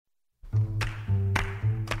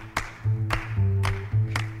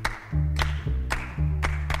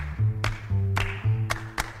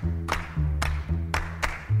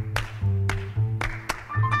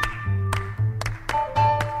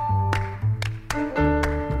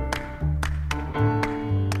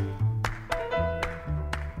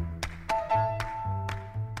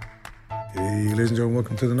ladies and gentlemen,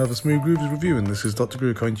 welcome to another Smooth Grooves review, and this is Dr.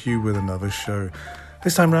 Guru coming to you with another show.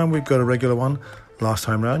 This time round, we've got a regular one. Last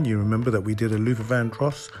time round, you remember that we did a Luther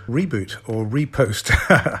Vandross reboot or repost.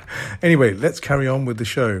 Anyway, let's carry on with the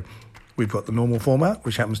show. We've got the normal format,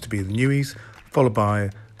 which happens to be the newies, followed by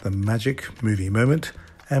the magic movie moment,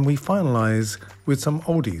 and we finalise with some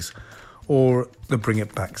oldies, or the bring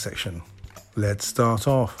it back section. Let's start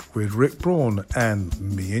off with Rick Braun and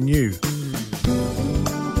Me and You.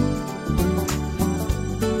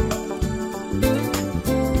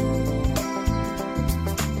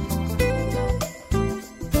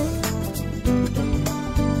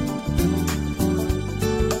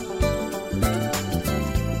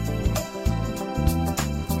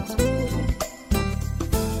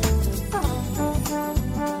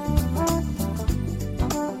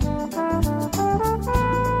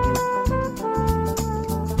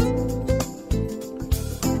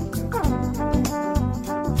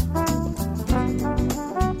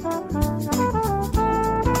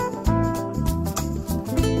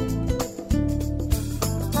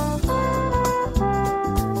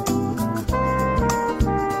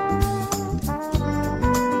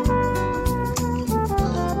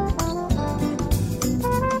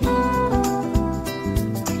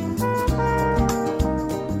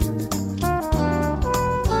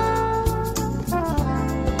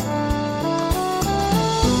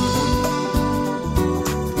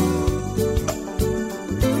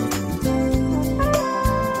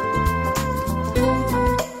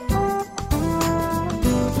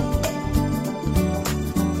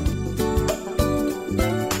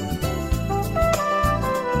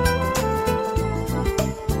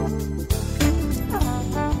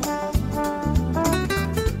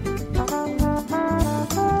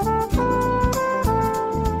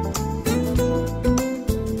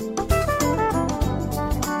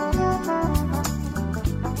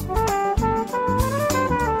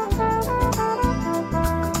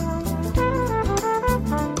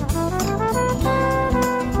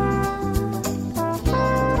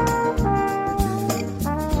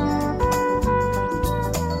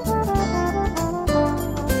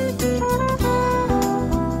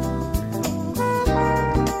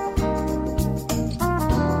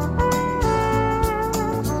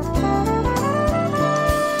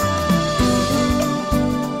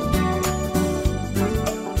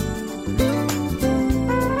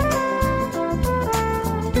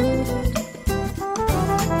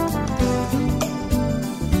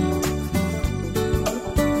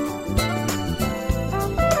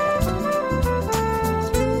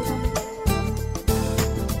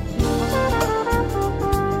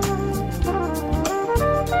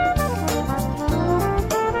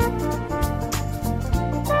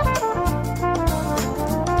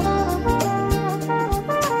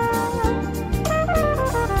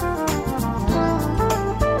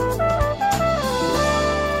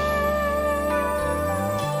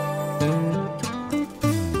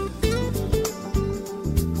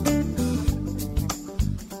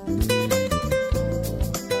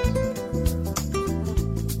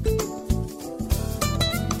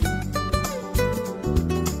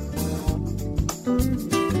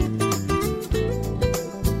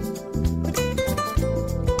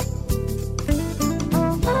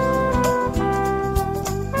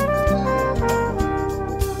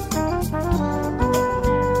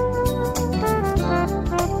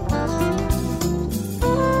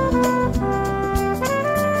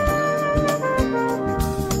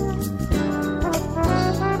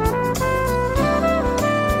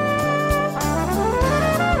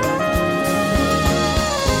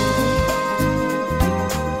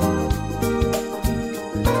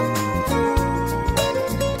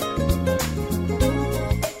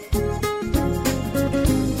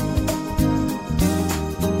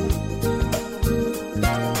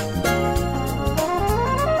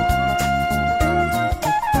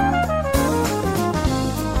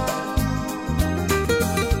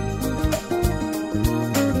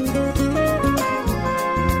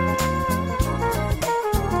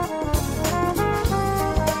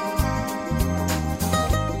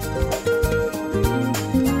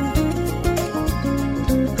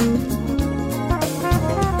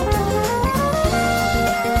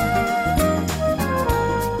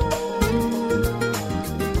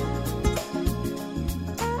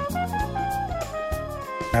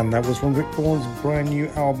 And that was from Rick Braun's brand new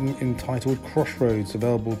album entitled Crossroads,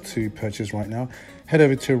 available to purchase right now. Head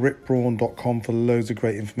over to rickbraun.com for loads of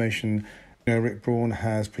great information. You know, Rick Braun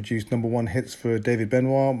has produced number one hits for David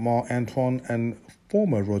Benoit, Marc Antoine, and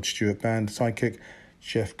former Rod Stewart band sidekick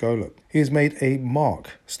Jeff Golub. He has made a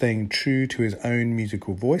mark staying true to his own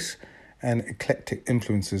musical voice and eclectic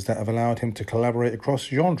influences that have allowed him to collaborate across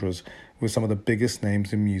genres with some of the biggest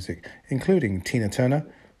names in music, including Tina Turner,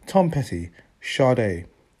 Tom Petty, Sade,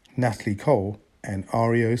 Natalie Cole, and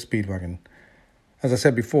REO Speedwagon. As I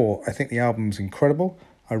said before, I think the album's incredible.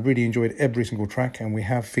 I really enjoyed every single track, and we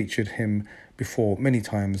have featured him before many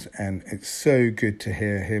times, and it's so good to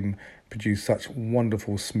hear him produce such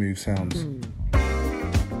wonderful, smooth sounds.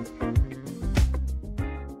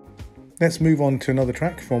 Let's move on to another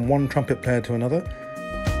track, from one trumpet player to another.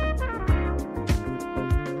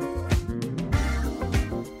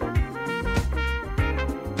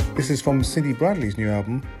 This is from Cindy Bradley's new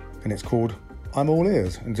album, and it's called I'm All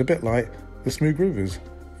Ears, and it's a bit like the Smooth Groovers.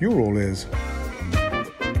 You're all ears.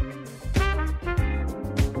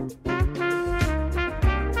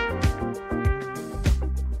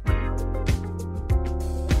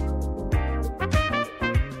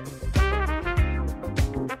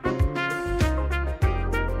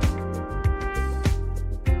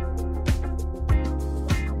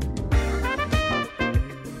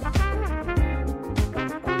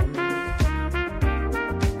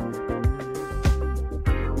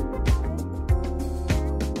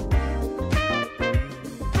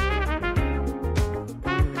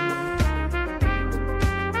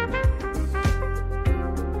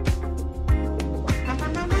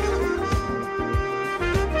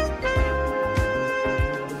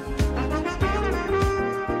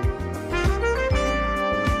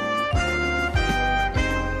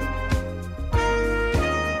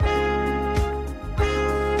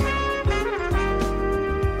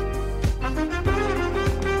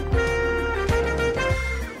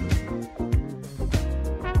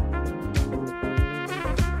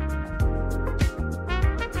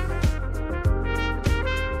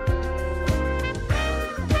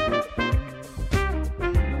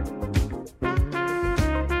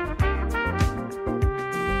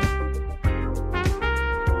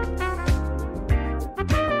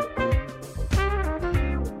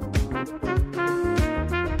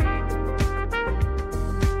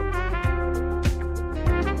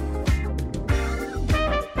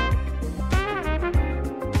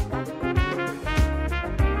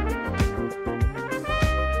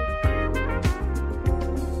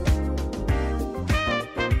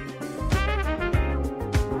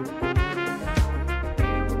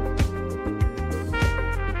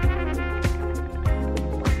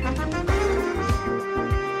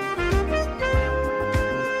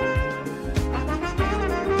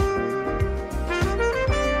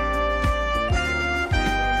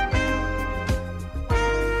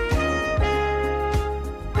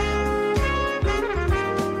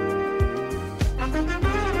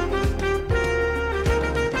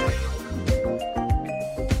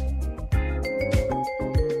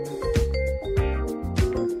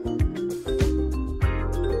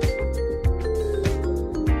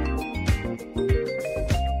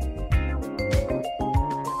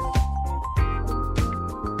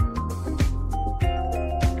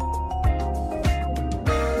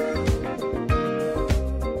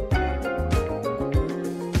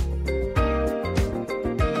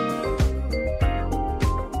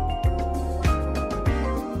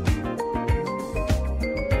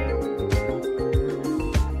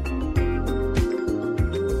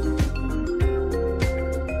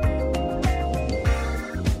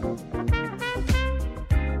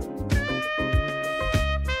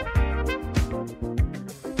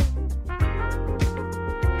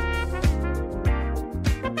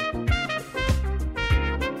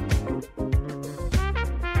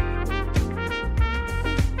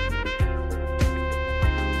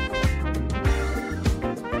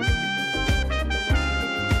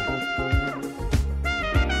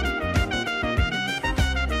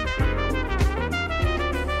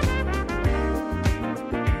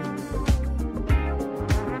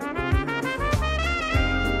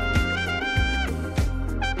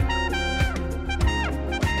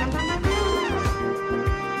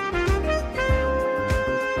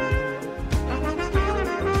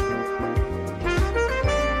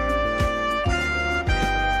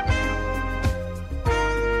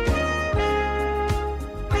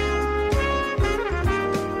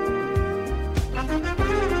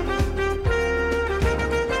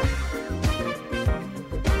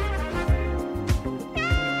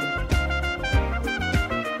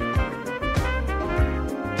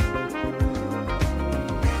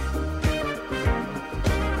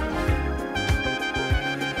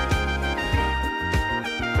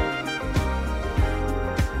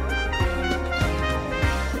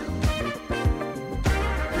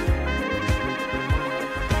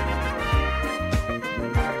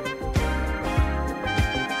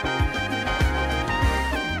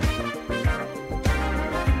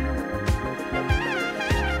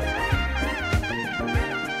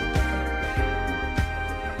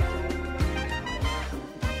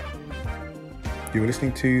 You were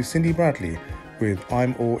listening to Cindy Bradley with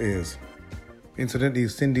I'm All Ears. Incidentally,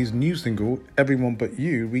 Cindy's new single, Everyone But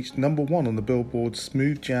You, reached number 1 on the Billboard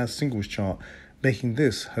Smooth Jazz Singles chart, making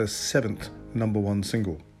this her 7th number 1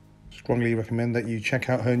 single. Strongly recommend that you check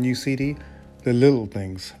out her new CD, The Little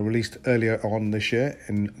Things, released earlier on this year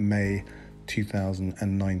in May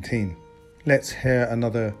 2019. Let's hear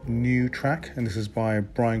another new track, and this is by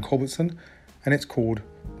Brian Culbertson, and it's called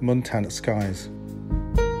Montana Skies.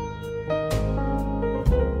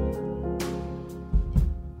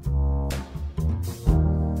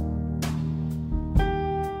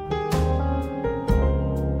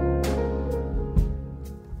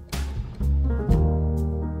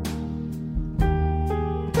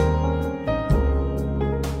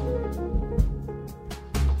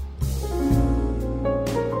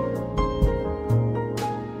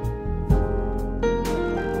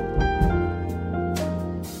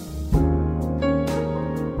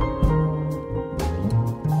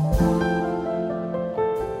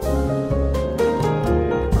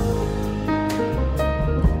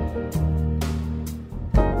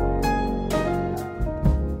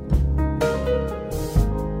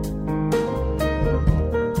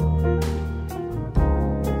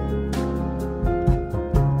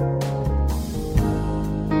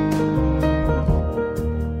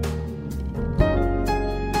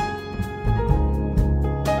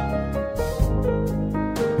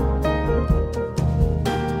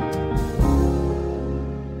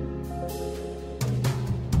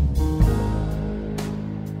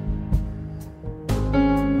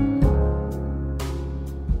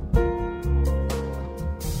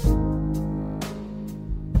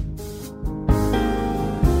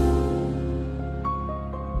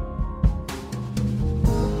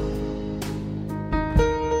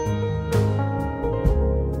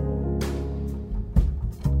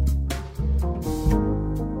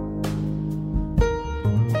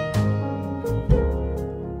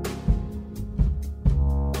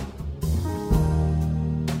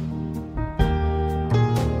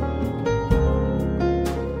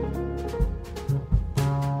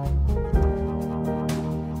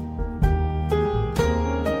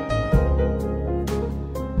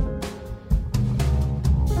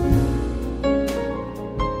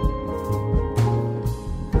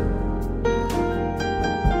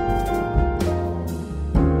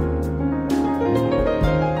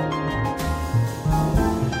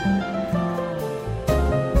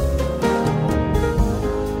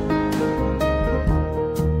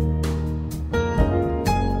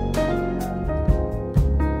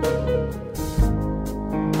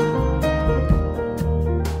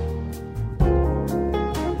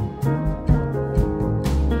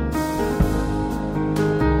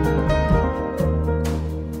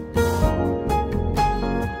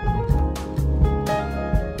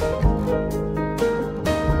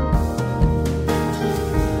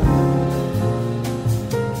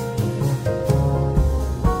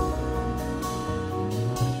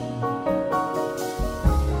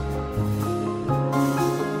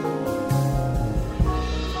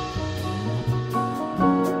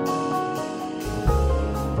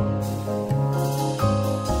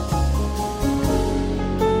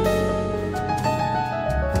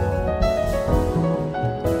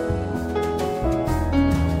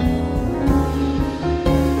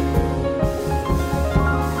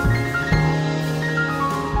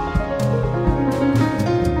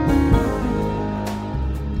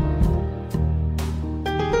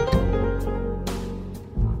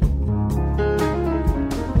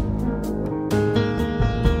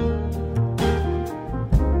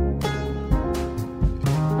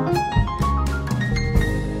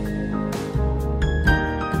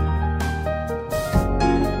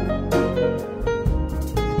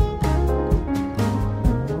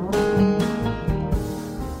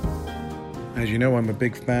 You know I'm a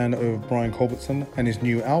big fan of Brian Culbertson, and his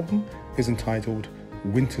new album is entitled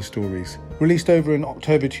Winter Stories. Released over in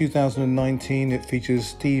October 2019, it features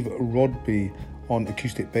Steve Rodby on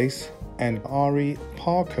acoustic bass and Ari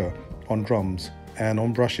Parker on drums and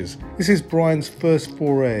on brushes. This is Brian's first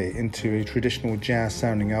foray into a traditional jazz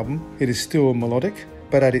sounding album. It is still melodic,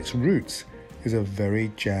 but at its roots is a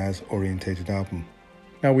very jazz orientated album.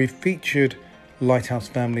 Now, we've featured Lighthouse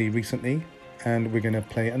Family recently, and we're going to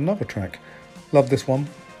play another track. Love this one.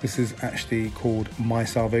 This is actually called My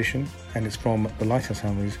Salvation, and it's from the Lighthouse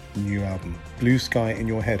Family's new album, Blue Sky in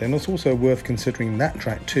Your Head. And it's also worth considering that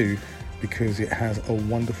track too, because it has a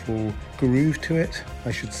wonderful groove to it.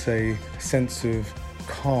 I should say, sense of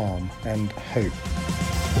calm and hope.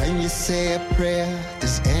 When you say a prayer,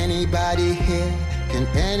 does anybody hear? Can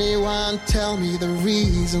anyone tell me the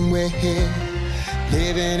reason we're here?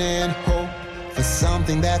 Living in hope for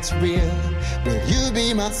something that's real? Will you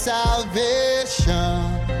be my salvation?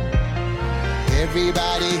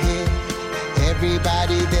 Everybody here,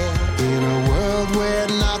 everybody there, in a world where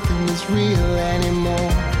nothing is real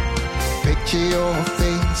anymore. Picture your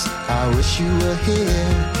face, I wish you were here.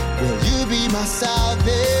 Will you be my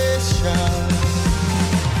salvation?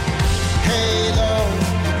 Hey Lord,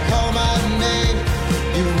 call my name,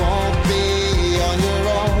 you won't be on your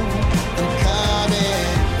own. I'm coming.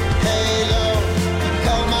 Hey Lord,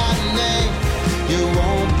 call my name, you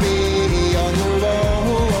won't be on your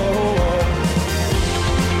own.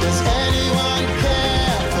 Does anyone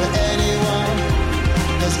care for anyone?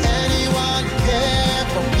 Does anyone care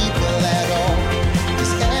for people at all?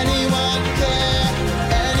 Does anyone care for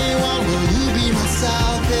anyone? Will you be my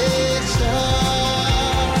salvation?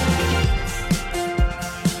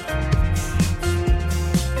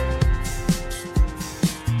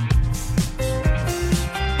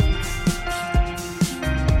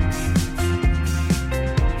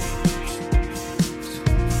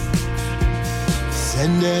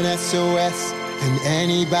 Send an SOS, and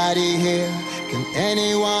anybody here? Can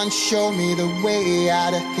anyone show me the way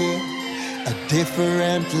out of here? A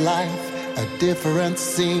different life, a different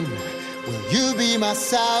scene. Will you be my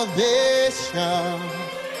salvation?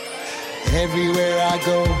 Everywhere I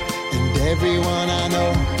go, and everyone I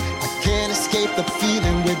know, I can't escape the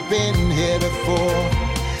feeling we've been here before.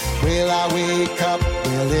 Will I wake up?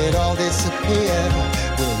 Will it all disappear?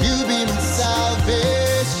 Will you be my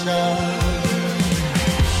salvation?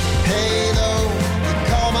 Hey, Lord, you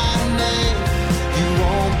call my name, you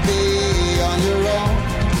won't be on your own.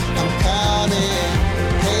 I'm coming.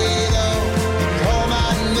 Hey, Lord, you call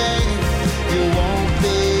my name, you won't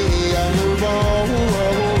be on your own.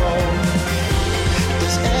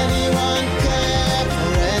 Does anyone care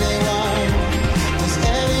for anyone? Does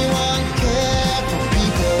anyone care for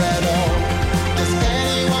people at all? Does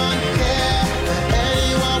anyone care for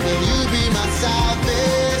anyone? Will you be my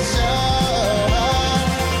salvation?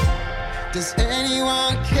 Does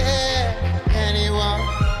anyone care? Anyone?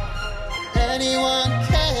 Anyone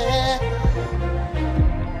care?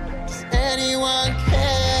 Does anyone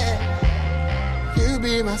care? You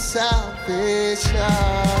be my salvation.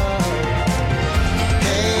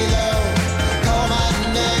 Hey Lord, call my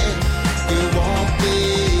name. You won't be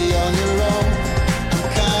on your own. I'm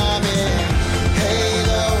coming. Hey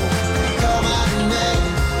Lord, call my name.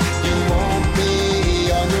 You won't be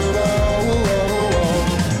on your own.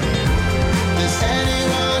 Does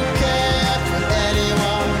anyone care for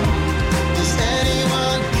anyone? Does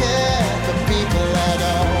anyone care for people at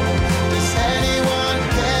all? Does anyone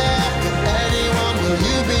care for anyone? Will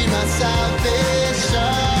you be my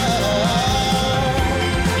salvation?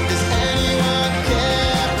 Does anyone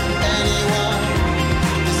care for anyone?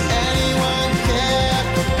 Does anyone care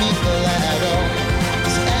for people at all?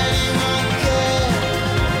 Does anyone care?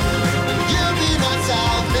 Will you be my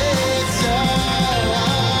salvation?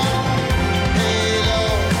 Hey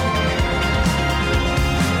Lord.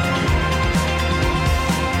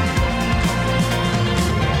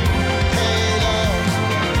 Hey Lord.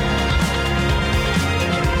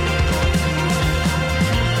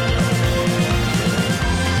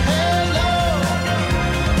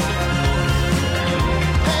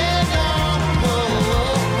 Hey Lord. Hey Lord.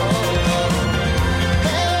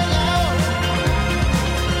 Hey Lord.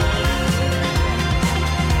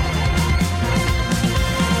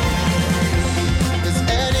 Does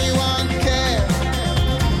anyone care?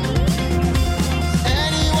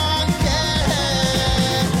 Anyone care?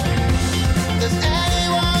 Does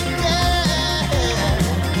anyone care?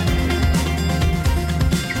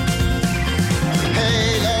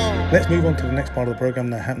 Hey Lord. Let's move on to the next part of the program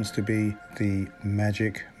that happens to be the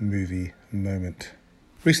magic movie moment.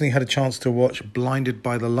 Recently had a chance to watch Blinded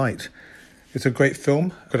by the Light. It's a great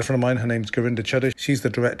film. I've got a friend of mine, her name's Gorinda Chadha. She's the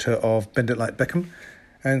director of Bend It Like Beckham.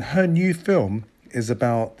 And her new film is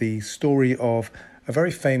about the story of a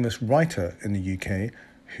very famous writer in the UK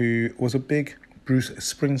who was a big Bruce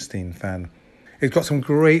Springsteen fan. It's got some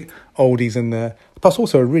great oldies in there, plus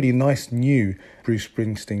also a really nice new Bruce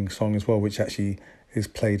Springsteen song as well, which actually is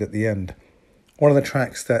played at the end. One of the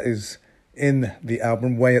tracks that is in the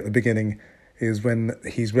album, way at the beginning, is when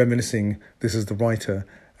he's reminiscing, this is the writer,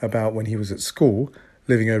 about when he was at school,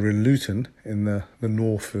 living over in Luton, in the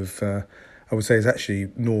north of, I would say is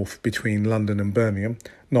actually north between London and Birmingham.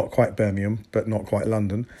 Not quite Birmingham, but not quite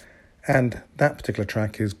London. And that particular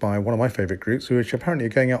track is by one of my favourite groups, which apparently are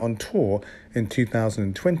going out on tour in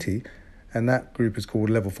 2020. And that group is called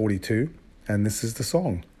Level 42. And this is the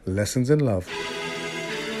song, Lessons in Love.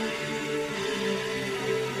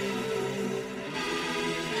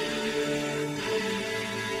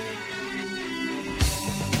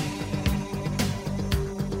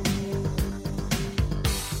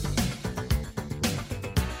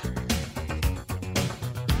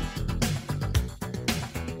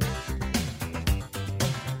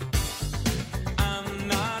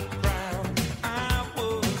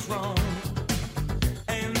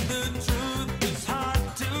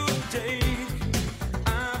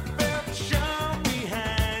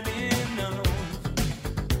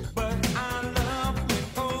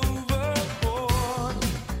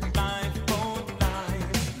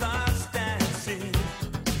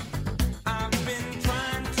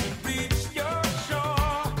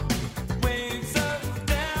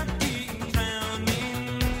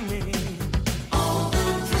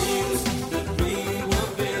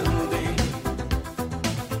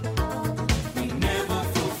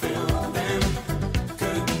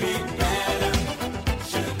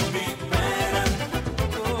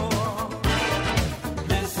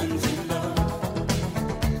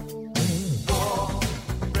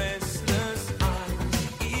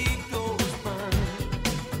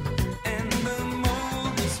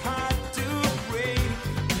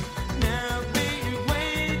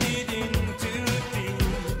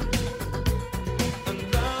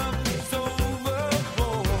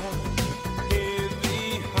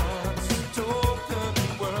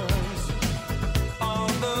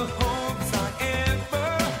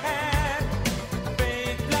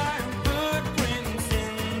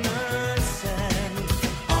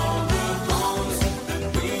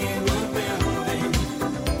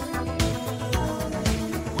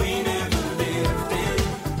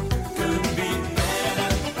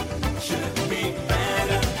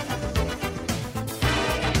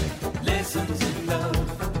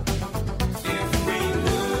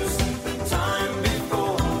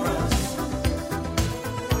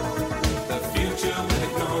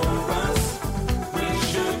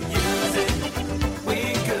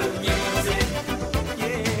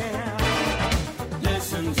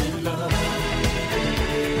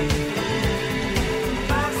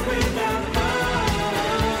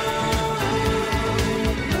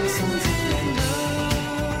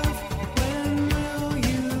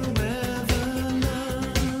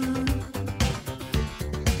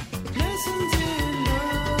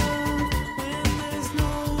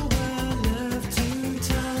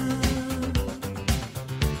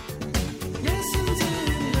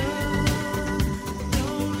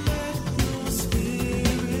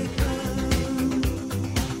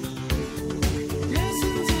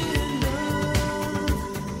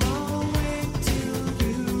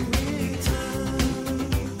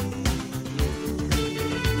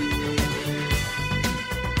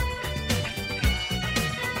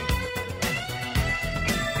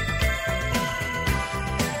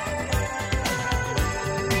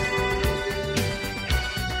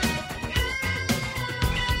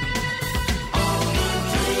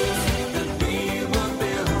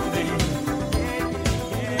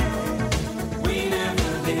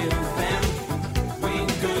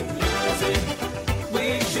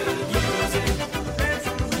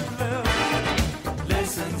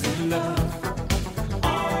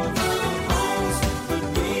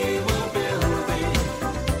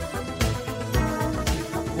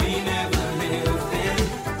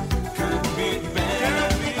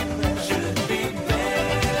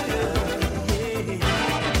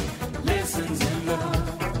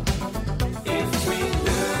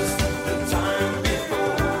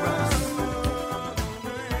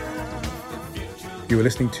 You were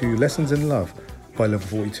listening to Lessons in Love by Level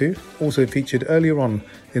 42, also featured earlier on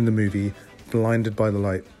in the movie Blinded by the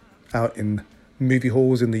Light, out in movie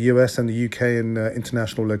halls in the US and the UK and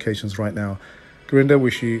international locations right now. Gurinder,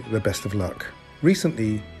 wish you the best of luck.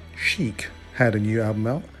 Recently, Chic had a new album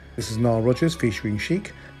out. This is Nile Rodgers featuring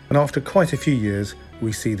Chic, and after quite a few years,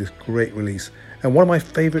 we see this great release. And one of my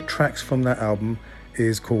favourite tracks from that album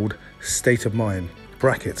is called State of Mind,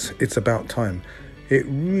 brackets, It's About Time. It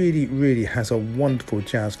really, really has a wonderful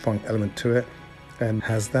jazz funk element to it, and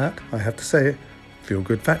has that, I have to say,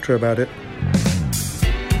 feel-good factor about it.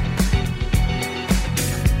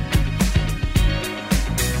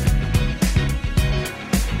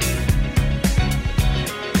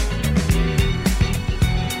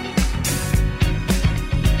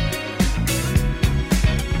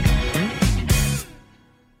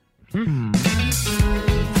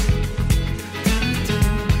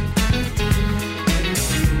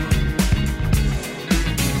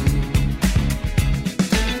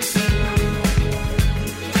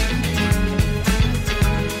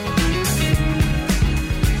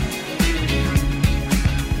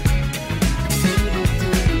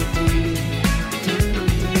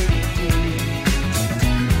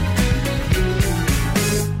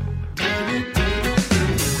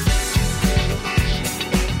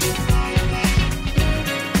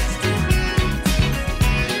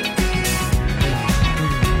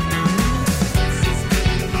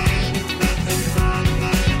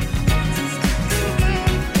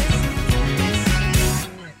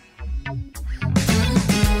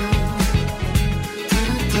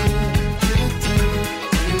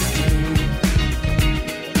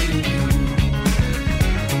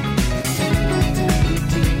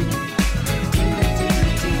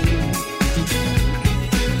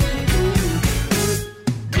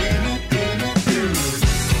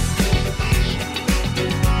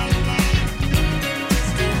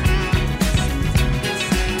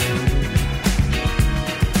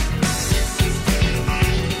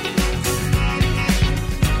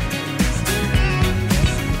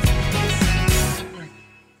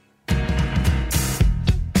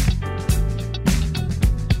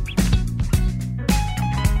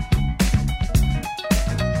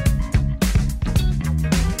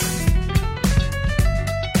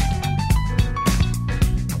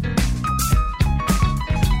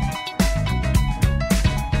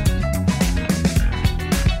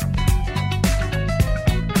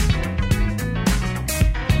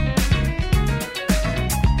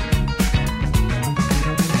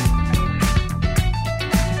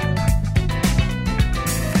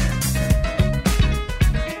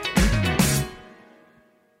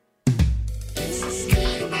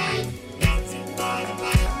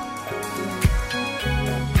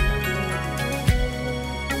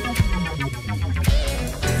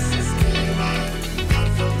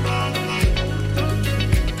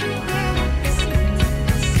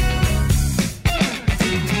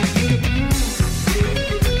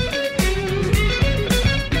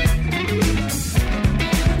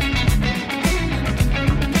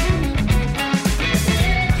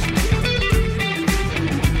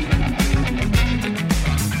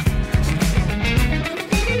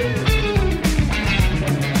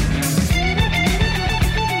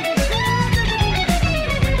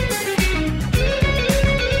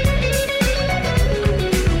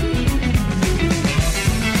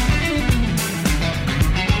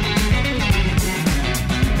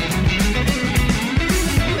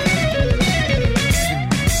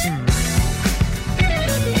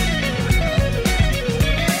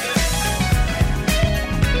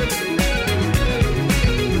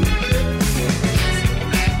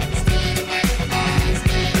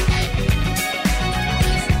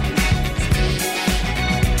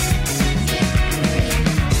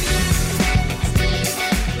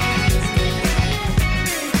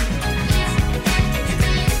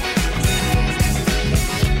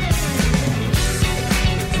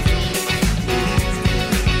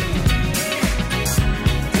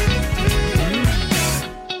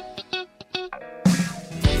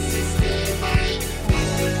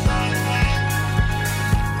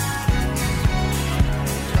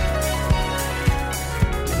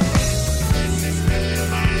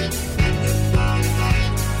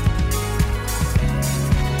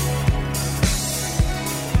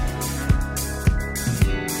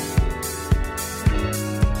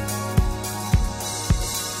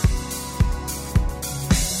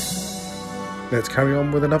 Let's carry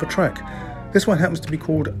on with another track. This one happens to be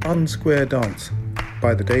called Unsquare Dance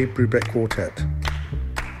by the Dave Brubeck Quartet.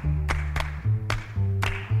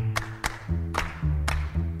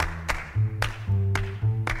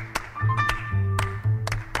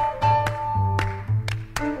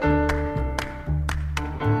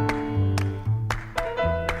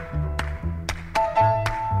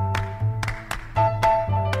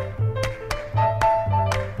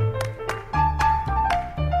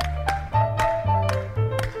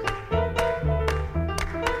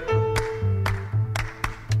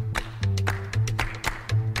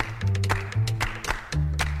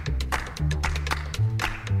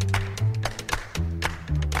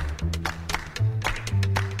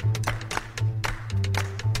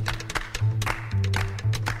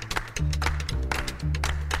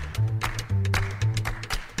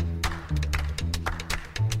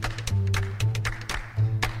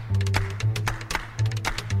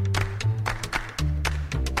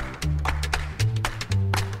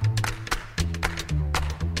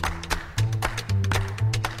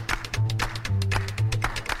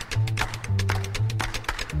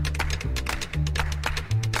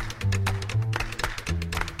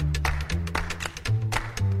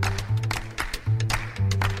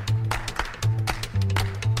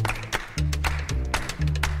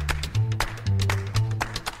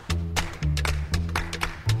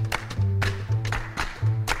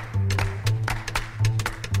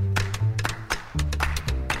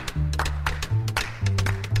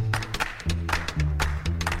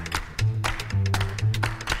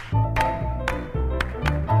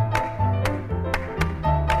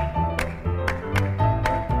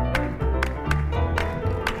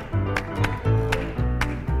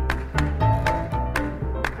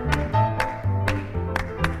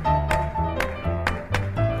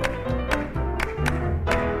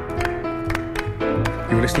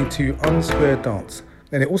 listening to Unsquared Dance.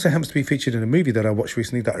 And it also happens to be featured in a movie that I watched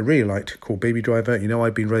recently that I really liked called Baby Driver. You know,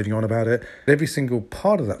 I've been raving on about it. Every single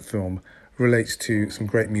part of that film relates to some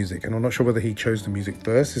great music. And I'm not sure whether he chose the music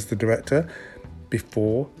first as the director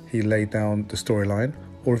before he laid down the storyline,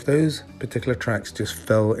 or if those particular tracks just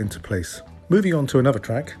fell into place. Moving on to another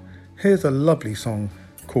track, here's a lovely song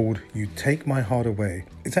called You Take My Heart Away.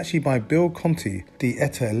 It's actually by Bill Conti, the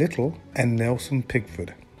Etta Little, and Nelson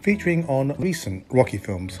Pigford, featuring on recent Rocky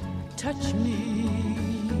films. Touch me,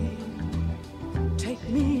 take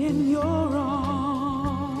me in your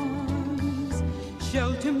arms,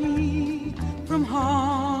 shelter me from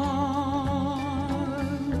harm.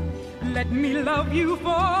 Let me love you for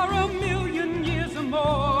a million years or more.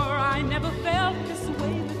 I never felt this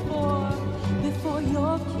way before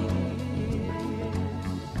your kiss.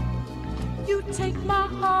 You take my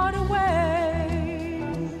heart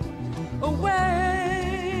away, away.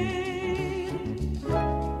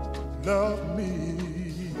 Love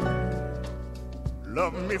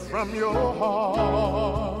me from your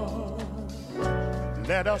heart.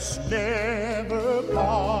 Let us never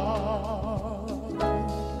part.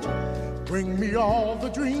 Bring me all the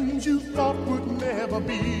dreams you thought would never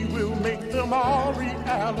be. We'll make them all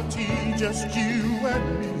reality, just you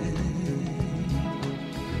and me.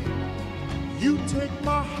 You take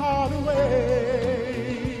my heart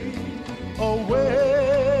away, away.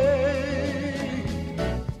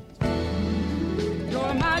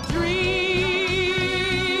 You're my dream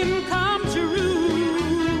come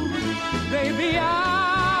true, baby. I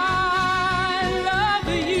love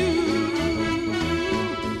you.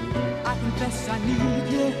 I confess I need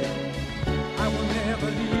you. I will never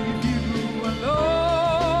leave you alone.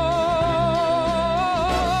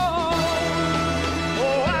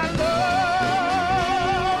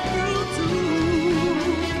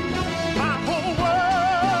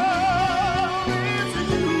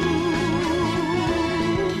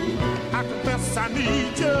 I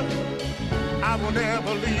need you. I will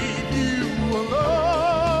never leave you alone.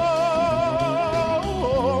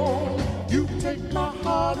 You take my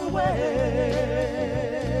heart away,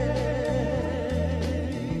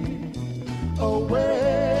 away.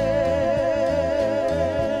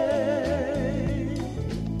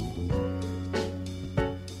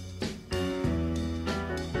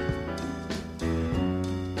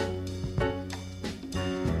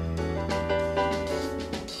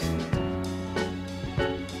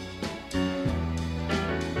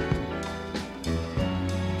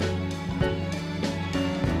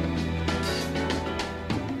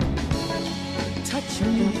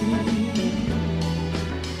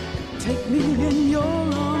 Take me in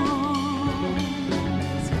your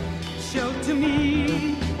arms, shelter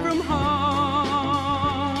me from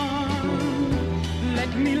harm.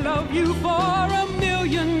 Let me love you for a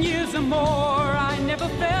million years or more. I never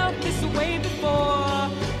felt this way before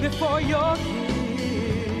your kiss.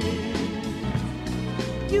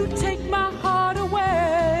 You take my heart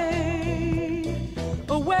away,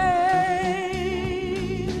 away.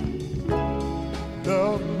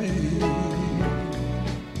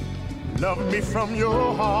 Love me from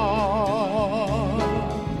your heart.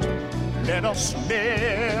 Let us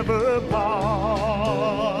never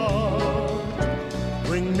part.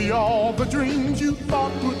 Bring me all the dreams you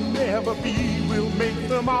thought would never be. We'll make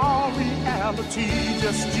them all reality,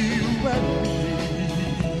 just you and me.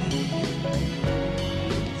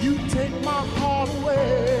 You take my heart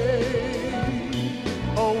away,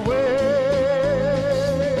 away.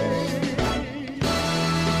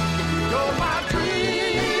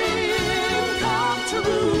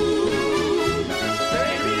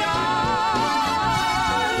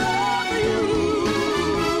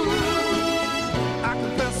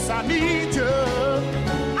 I need you.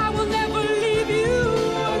 I will never leave you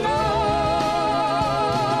alone.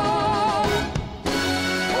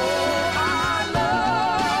 Oh, I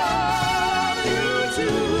love you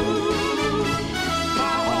too.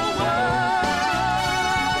 My whole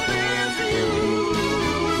world is you.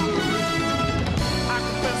 I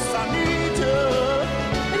confess I need you,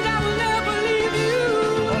 and I will never leave you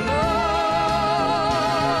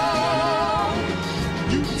alone.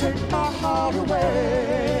 You take my heart away.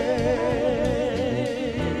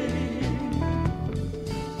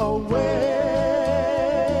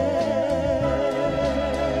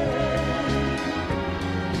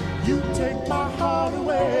 You take my heart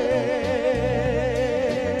away,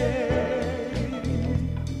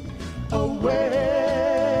 away.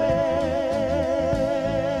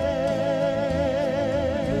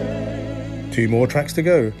 Two more tracks to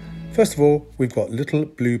go. First of all, we've got Little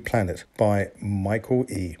Blue Planet by Michael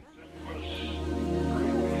E.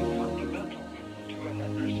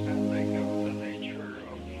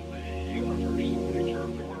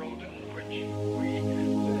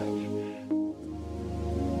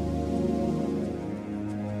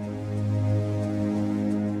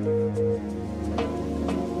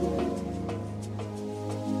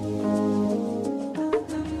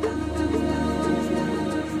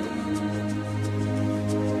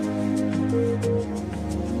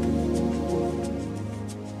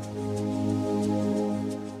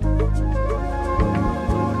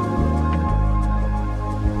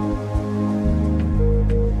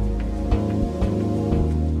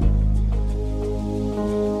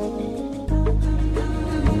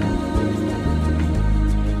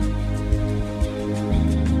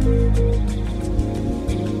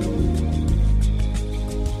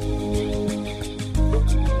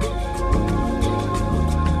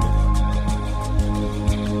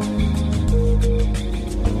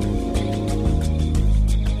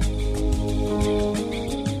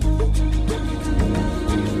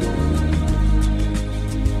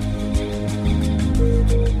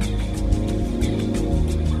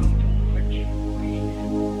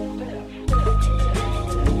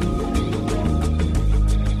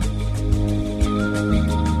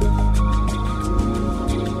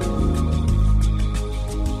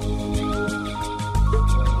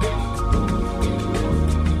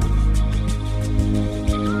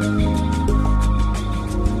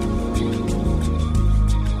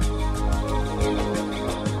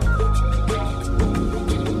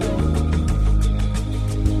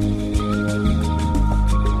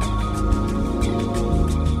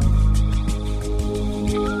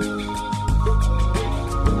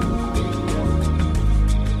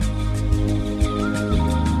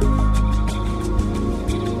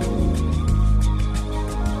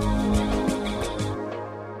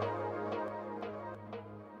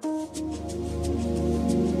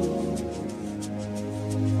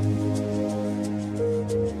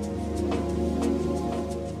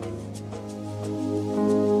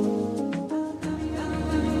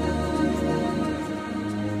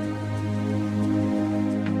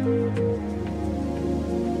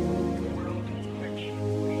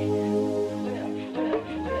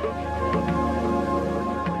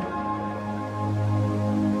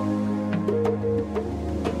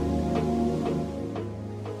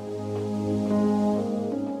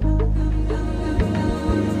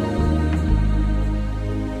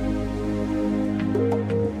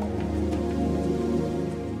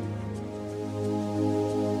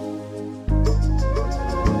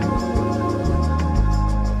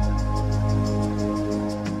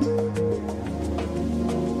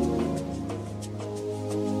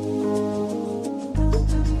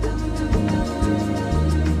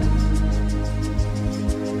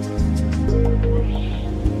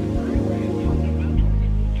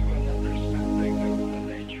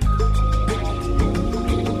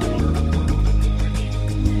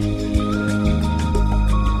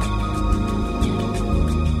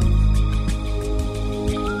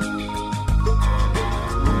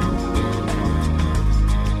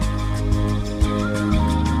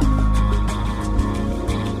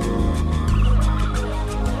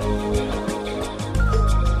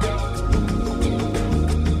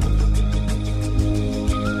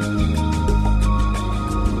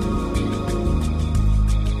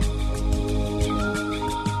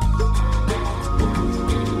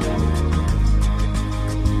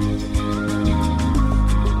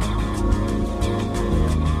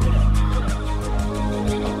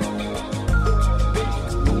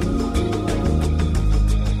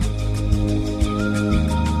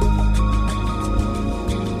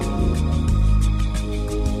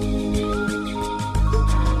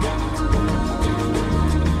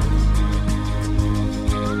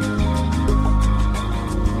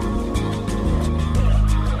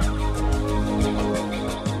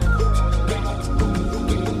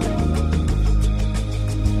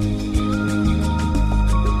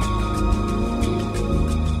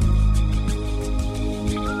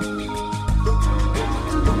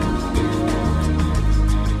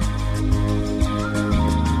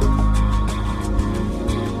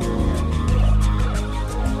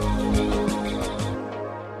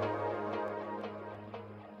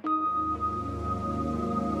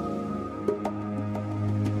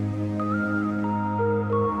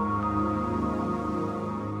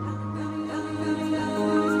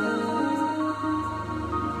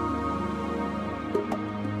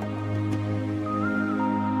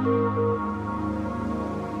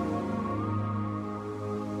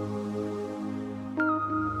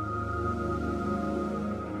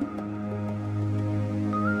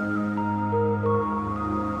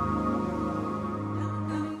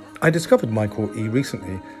 I discovered Michael E.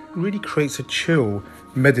 recently. It really creates a chill,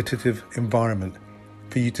 meditative environment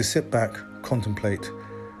for you to sit back, contemplate.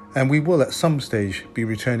 And we will at some stage be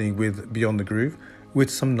returning with Beyond the Groove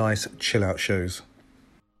with some nice chill out shows.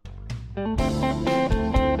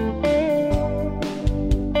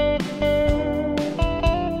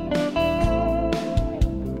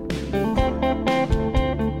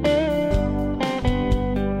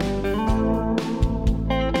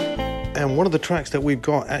 And one of the tracks that we've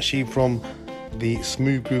got actually from the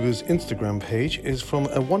Smooth Groovers Instagram page is from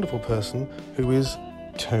a wonderful person who is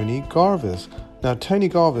Tony Garvers. Now, Tony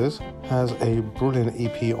Garvers has a brilliant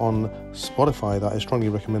EP on Spotify that I strongly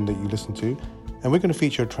recommend that you listen to, and we're going to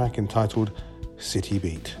feature a track entitled City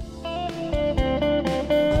Beat.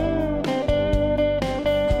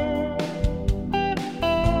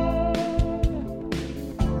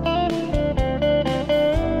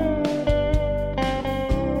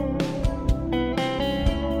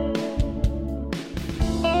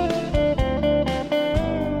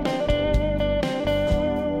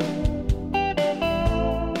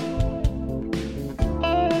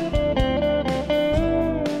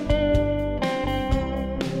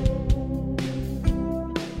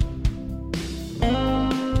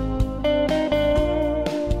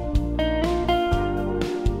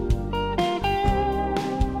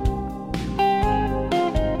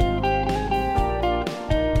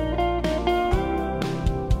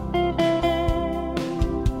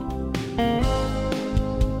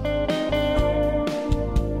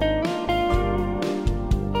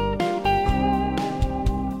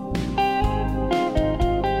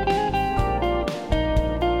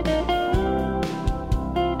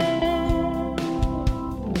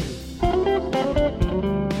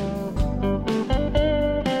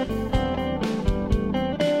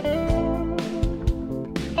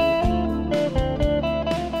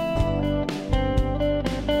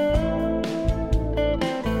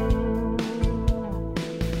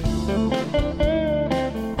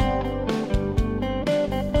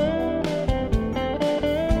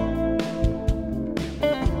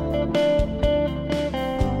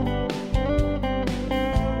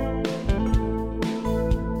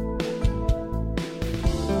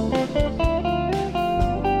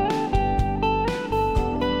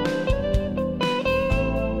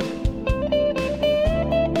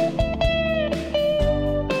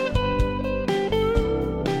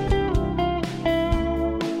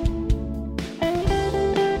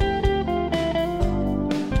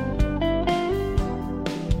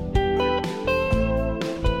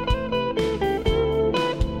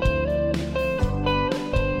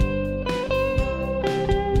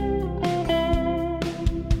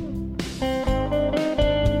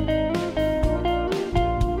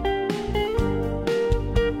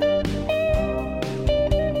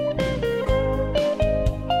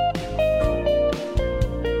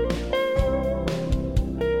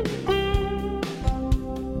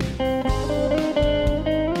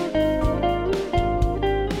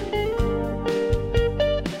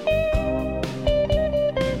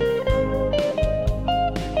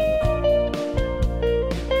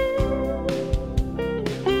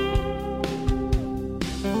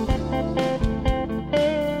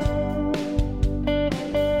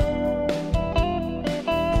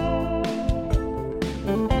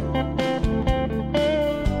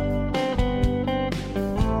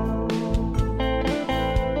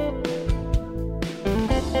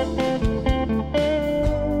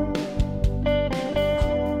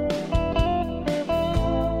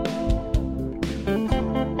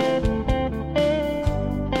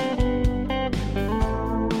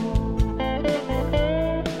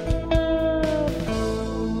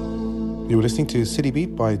 You were listening to City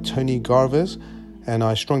Beat by Tony Garvers, and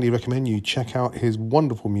I strongly recommend you check out his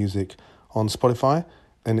wonderful music on Spotify.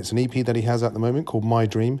 And it's an EP that he has at the moment called My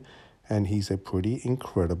Dream, and he's a pretty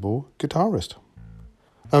incredible guitarist.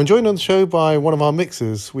 I'm joined on the show by one of our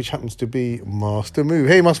mixers, which happens to be Master Moo.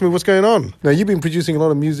 Hey, Master Moo, what's going on? Now, you've been producing a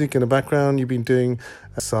lot of music in the background. You've been doing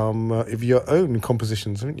some of your own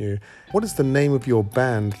compositions, haven't you? What is the name of your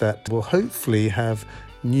band that will hopefully have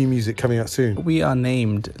new music coming out soon? We are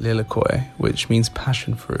named Lilikoi, which means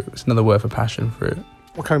passion fruit. It's another word for passion fruit.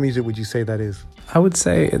 What kind of music would you say that is? I would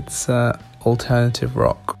say it's alternative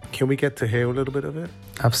rock. Can we get to hear a little bit of it?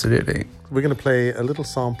 Absolutely. We're going to play a little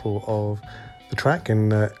sample of the track,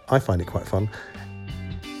 and I find it quite fun.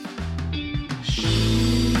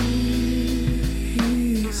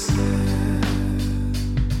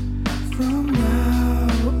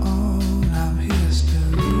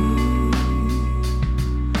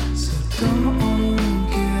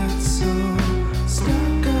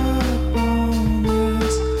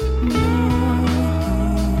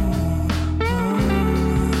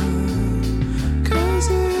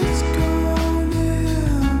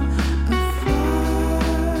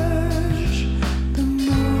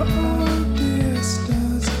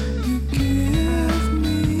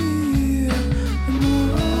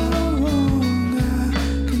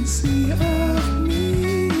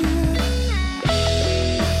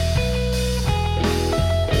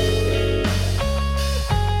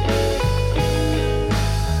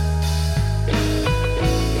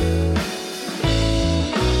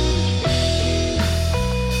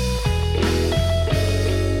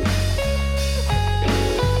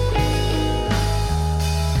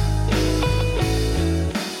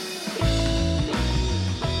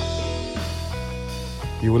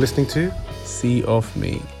 You were listening to? Sea of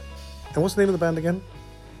Me, And what's the name of the band again?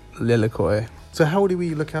 Lilikoi. So how do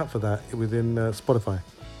we look out for that within Spotify?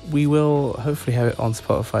 We will hopefully have it on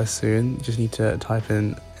Spotify soon. You just need to type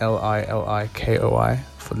in Lilikoi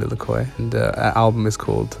for Lilikoi. And our album is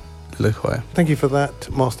called Lilikoi. Thank you for that,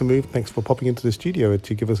 Master Move. Thanks for popping into the studio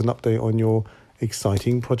to give us an update on your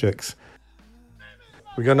exciting projects.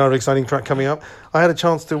 We got another exciting track coming up. I had a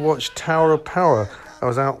chance to watch Tower of Power. I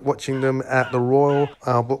was out watching them at the Royal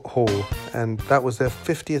Albert Hall, and that was their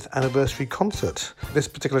 50th anniversary concert. This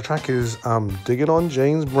particular track is Digging on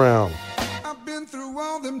James Brown. I've been through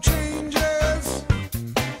all them changes,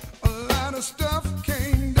 a lot of stuff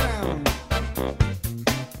came down.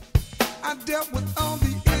 I dealt with all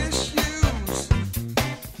the issues,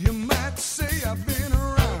 you might say I've been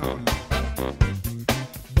around.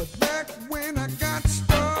 But back when I got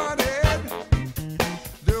started,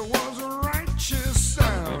 there was a righteous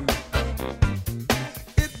sound.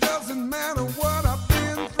 It doesn't matter what I've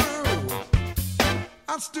been through,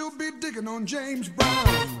 I'll still be digging on James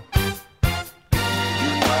Brown.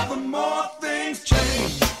 The more things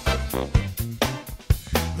change,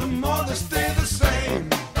 the more they stay the same.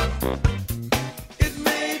 It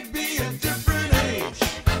may be a different age,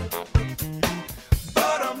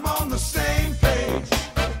 but I'm on the same page.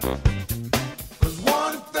 'Cause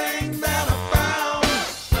one thing that I found,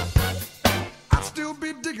 I'll still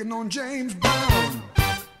be digging on James Brown.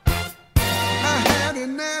 I had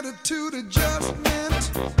an attitude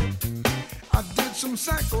adjustment, I did some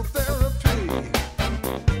psychotherapy,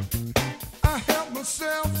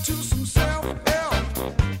 myself to some self-help,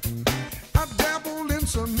 I dabbled in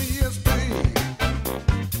some ESP.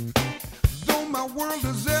 Though my world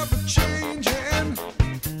is ever changing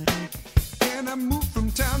and I move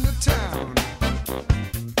from town to town,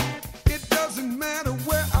 it doesn't matter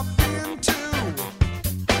where I've been to,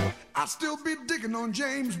 I'll still be digging on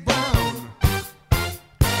James Brown.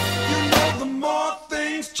 You know, the more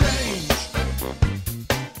things change,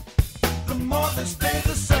 the more they stay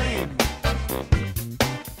the same.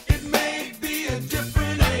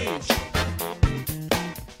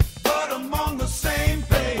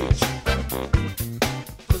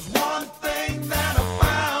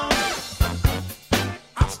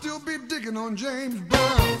 On James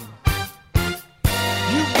Brown,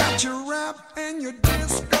 you got your rap and your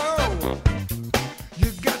disco,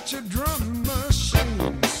 you got your drum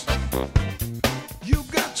machines, you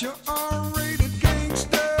got your R-rated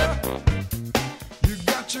gangster, you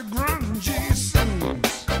got your grungy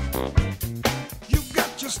scenes, you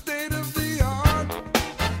got your state of the art,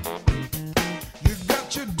 you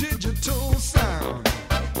got your digital sound.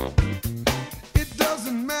 It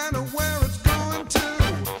doesn't matter where it's going to,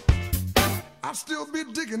 I'll still be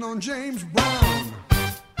digging on James Brown.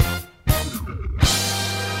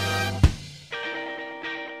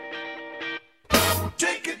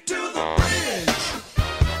 Take it to the bridge,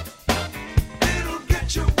 it'll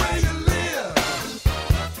get you where you live.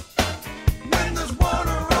 When there's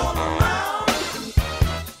water all around,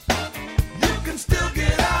 you can still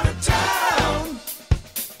get out of town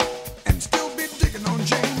and still be digging on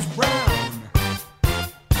James Brown.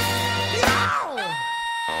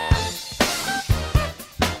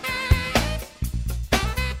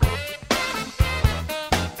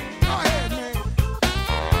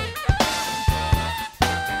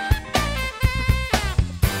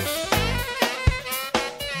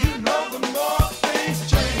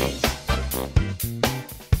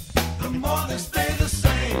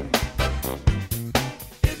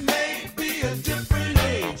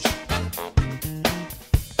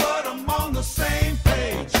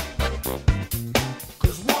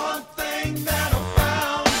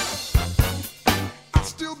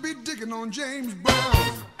 On James Brown.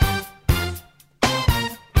 I'll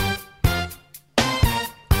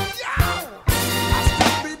still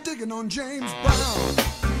be digging on James Brown.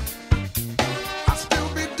 I'll still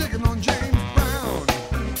be digging on James Brown.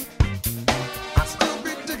 I'll still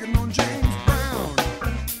be digging on James Brown.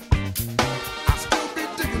 I'll still be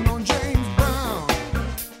digging on James Brown.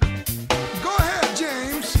 Go ahead,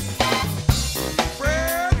 James.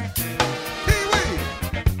 Fred, Pee-wee,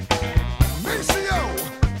 Maceo.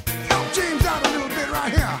 James out a little bit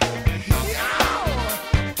right here.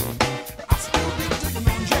 I'll still be digging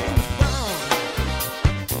on James Brown.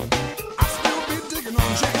 I'll still be digging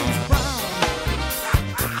on James Brown.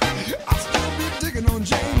 I'll still be digging on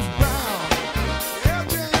James Brown. Yeah,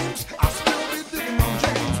 James, I'll still be digging on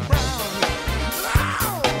James Brown.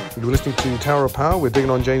 You were listening to Tower of Power. We're digging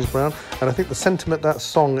on James Brown. And I think the sentiment that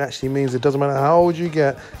song actually means it doesn't matter how old you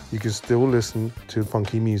get, you can still listen to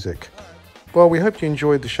funky music. Well, we hope you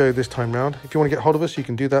enjoyed the show this time round. If you want to get hold of us, you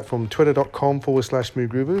can do that from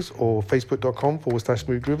twitter.com/smoothgroovers or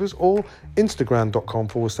facebook.com/smoothgroovers or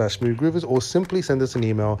instagram.com/smoothgroovers, or simply send us an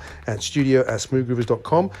email at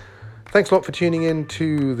studio@smoothgroovers.com. Thanks a lot for tuning in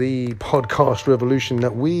to the podcast revolution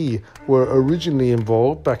that we were originally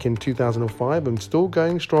involved back in 2005 and still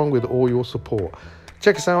going strong with all your support.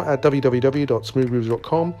 Check us out at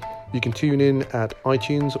www.smoothgroovers.com. You can tune in at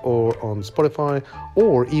iTunes or on Spotify,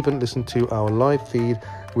 or even listen to our live feed,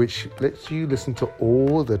 which lets you listen to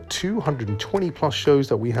all the 220 plus shows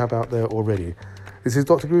that we have out there already. This is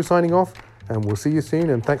Dr. Groove signing off, and we'll see you soon.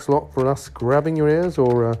 And thanks a lot for us grabbing your ears,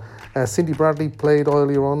 or as Cindy Bradley played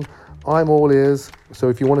earlier on, I'm all ears. So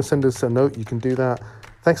if you want to send us a note, you can do that.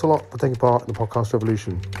 Thanks a lot for taking part in the podcast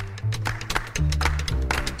revolution.